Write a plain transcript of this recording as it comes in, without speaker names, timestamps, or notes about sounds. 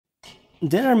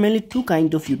There are mainly two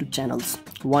kinds of YouTube channels.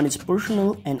 One is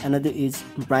personal and another is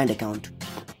brand account.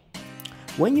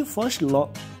 When you first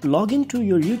log into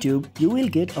your YouTube, you will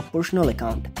get a personal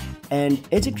account. And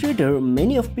as a creator,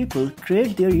 many of people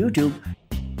create their YouTube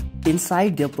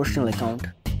inside their personal account.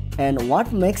 And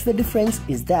what makes the difference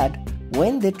is that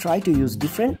when they try to use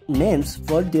different names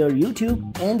for their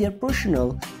YouTube and their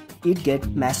personal, it gets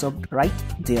messed up right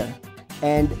there.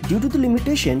 And due to the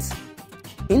limitations,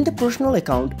 in the personal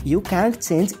account, you can't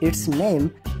change its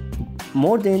name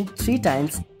more than 3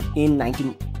 times in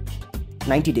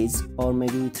 90 days or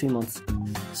maybe 3 months.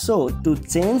 So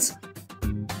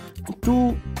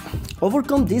to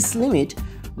overcome this limit,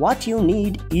 what you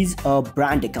need is a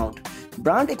brand account.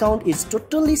 Brand account is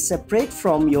totally separate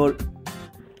from your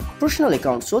personal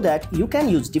account so that you can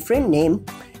use different name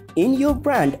in your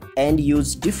brand and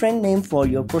use different name for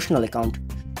your personal account.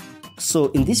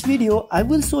 So in this video, I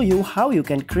will show you how you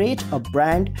can create a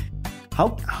brand,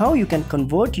 how you can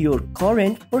convert your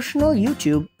current personal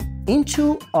YouTube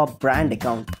into a brand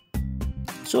account.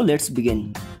 So let's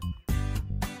begin.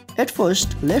 At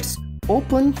first, let's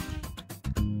open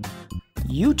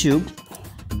YouTube.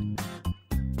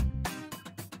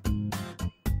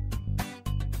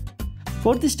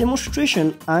 For this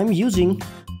demonstration, I'm using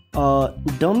a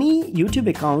dummy YouTube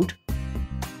account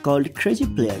called Crazy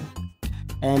Player.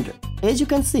 And as you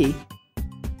can see,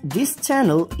 this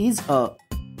channel is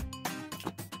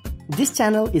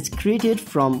created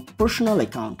from personal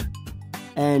account.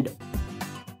 And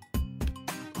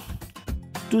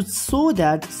to show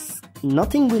that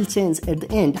nothing will change at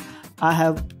the end, I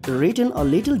have written a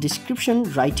little description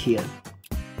right here.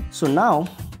 So now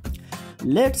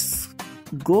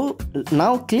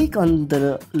click on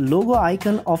the logo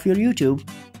icon of your YouTube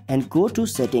and go to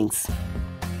settings.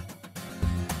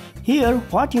 Here,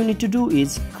 what you need to do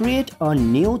is create a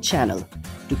new channel.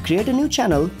 To create a new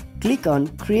channel, click on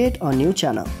create a new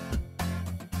channel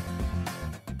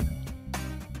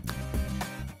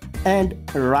and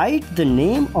write the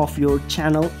name of your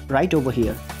channel right over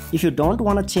here. If you don't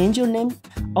want to change your name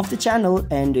of the channel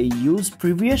and use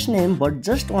previous name but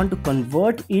just want to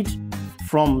convert it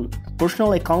from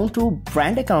personal account to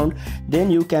brand account, then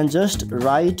you can just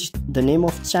write the name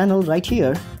of channel right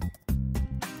here.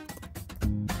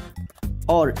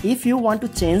 Or if you want to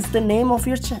change the name of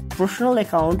your personal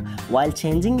account while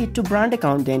changing it to brand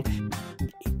account, then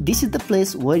this is the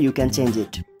place where you can change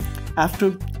it.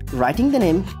 After writing the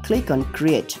name, click on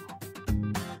create.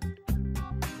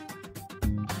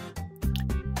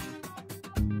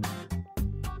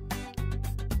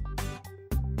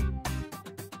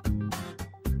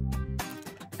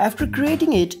 After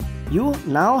creating it, you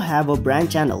now have a brand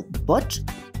channel, but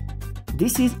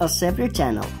this is a separate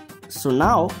channel. So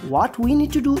now what we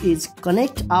need to do is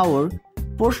connect our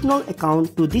personal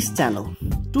account to this channel.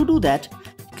 To do that,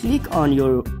 click on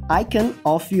your icon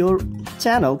of your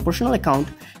channel personal account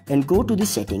and go to the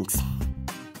settings.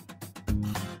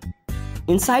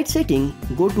 Inside setting,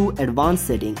 go to advanced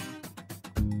setting.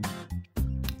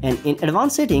 And in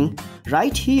advanced setting,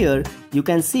 right here you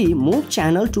can see move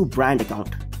channel to brand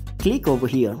account. Click over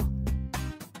here.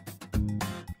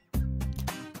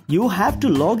 You have to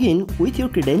log in with your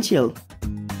credential.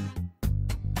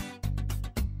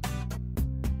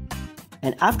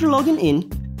 And after logging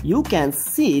in, you can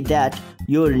see that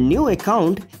your new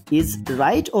account is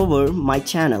right over my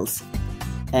channels.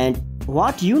 And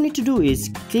what you need to do is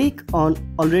click on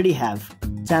already have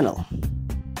channel.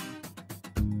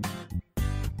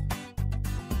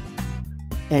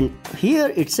 And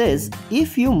here it says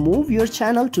if you move your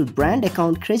channel to brand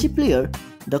account Crazy Player,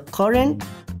 the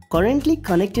currently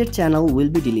connected channel will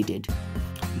be deleted.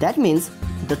 That means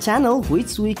the channel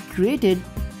which we created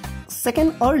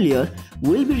second earlier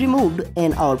will be removed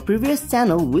and our previous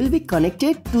channel will be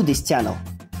connected to this channel.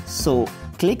 So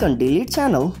click on delete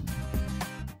channel,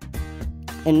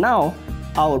 and now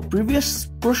our previous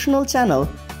personal channel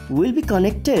will be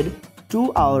connected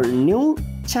to our new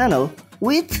channel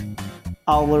with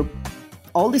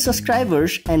all the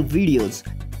subscribers and videos,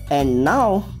 and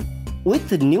now with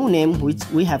the new name which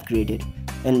we have created.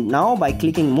 And now by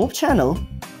clicking move channel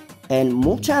and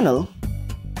move channel,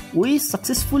 we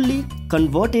successfully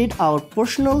converted our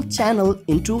personal channel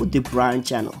into the brand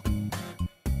channel.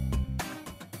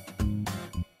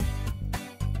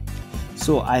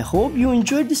 So I hope you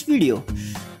enjoyed this video,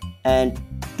 and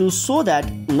to show that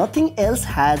nothing else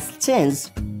has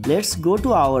changed, let's go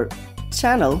to our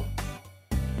channel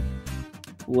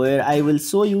where I will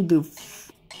show you the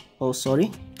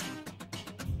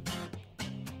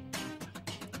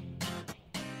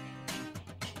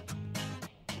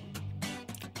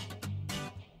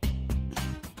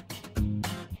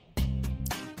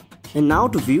And now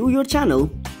to view your channel,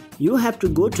 you have to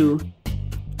go to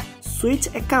switch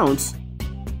accounts,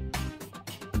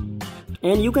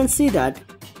 and you can see that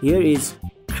here is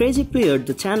Crazy Player,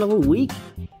 the channel we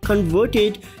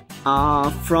converted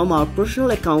from our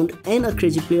personal account, and a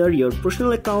Crazy Player, your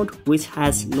personal account which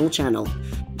has no channel.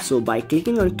 So by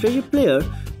clicking on Crazy Player,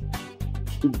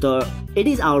 it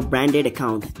is our branded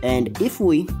account, and if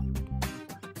we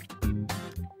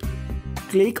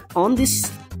click on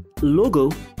this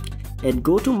logo and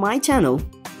go to my channel,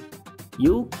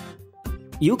 you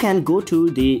can go to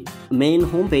the main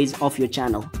homepage of your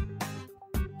channel,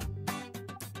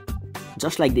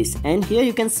 just like this. And here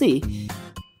you can see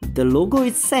the logo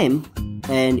is same,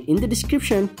 and in the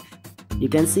description you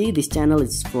can see this channel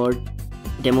is for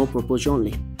demo purpose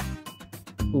only.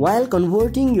 While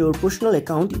converting your personal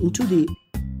account into the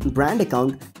brand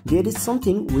account, there is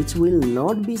something which will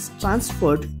not be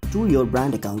transferred to your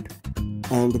brand account,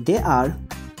 and they are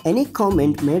any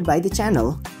comment made by the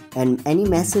channel and any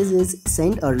messages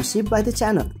sent or received by the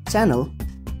channel.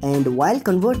 And while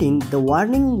converting, the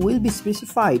warning will be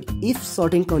specified if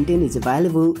certain content is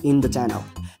available in the channel.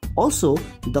 Also,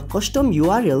 the custom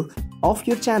URL of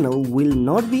your channel will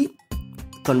not be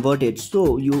converted,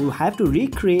 so you have to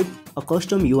recreate a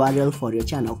custom URL for your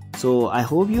channel. So I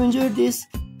hope you enjoyed this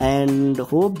and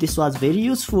hope this was very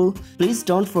useful. Please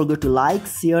don't forget to like,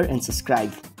 share and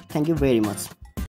subscribe. Thank you very much.